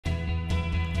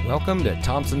Welcome to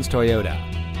Thompsons Toyota,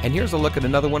 and here's a look at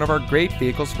another one of our great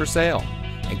vehicles for sale.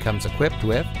 It comes equipped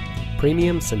with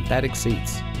premium synthetic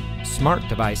seats, smart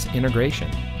device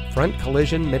integration, front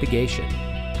collision mitigation,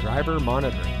 driver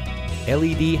monitoring,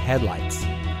 LED headlights,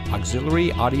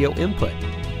 auxiliary audio input,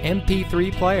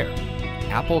 MP3 player,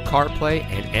 Apple CarPlay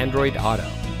and Android Auto,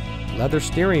 leather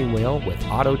steering wheel with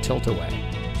auto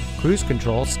tilt-away, cruise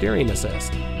control steering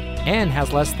assist, and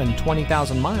has less than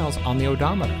 20,000 miles on the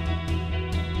odometer.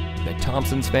 The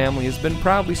Thompsons family has been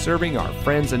proudly serving our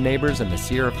friends and neighbors in the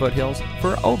Sierra foothills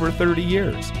for over 30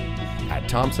 years. At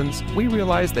Thompsons, we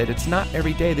realize that it's not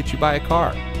every day that you buy a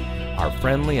car. Our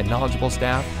friendly and knowledgeable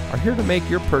staff are here to make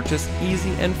your purchase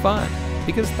easy and fun,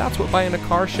 because that's what buying a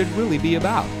car should really be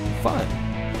about, fun.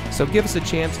 So give us a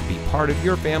chance to be part of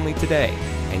your family today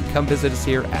and come visit us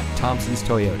here at Thompsons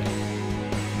Toyota.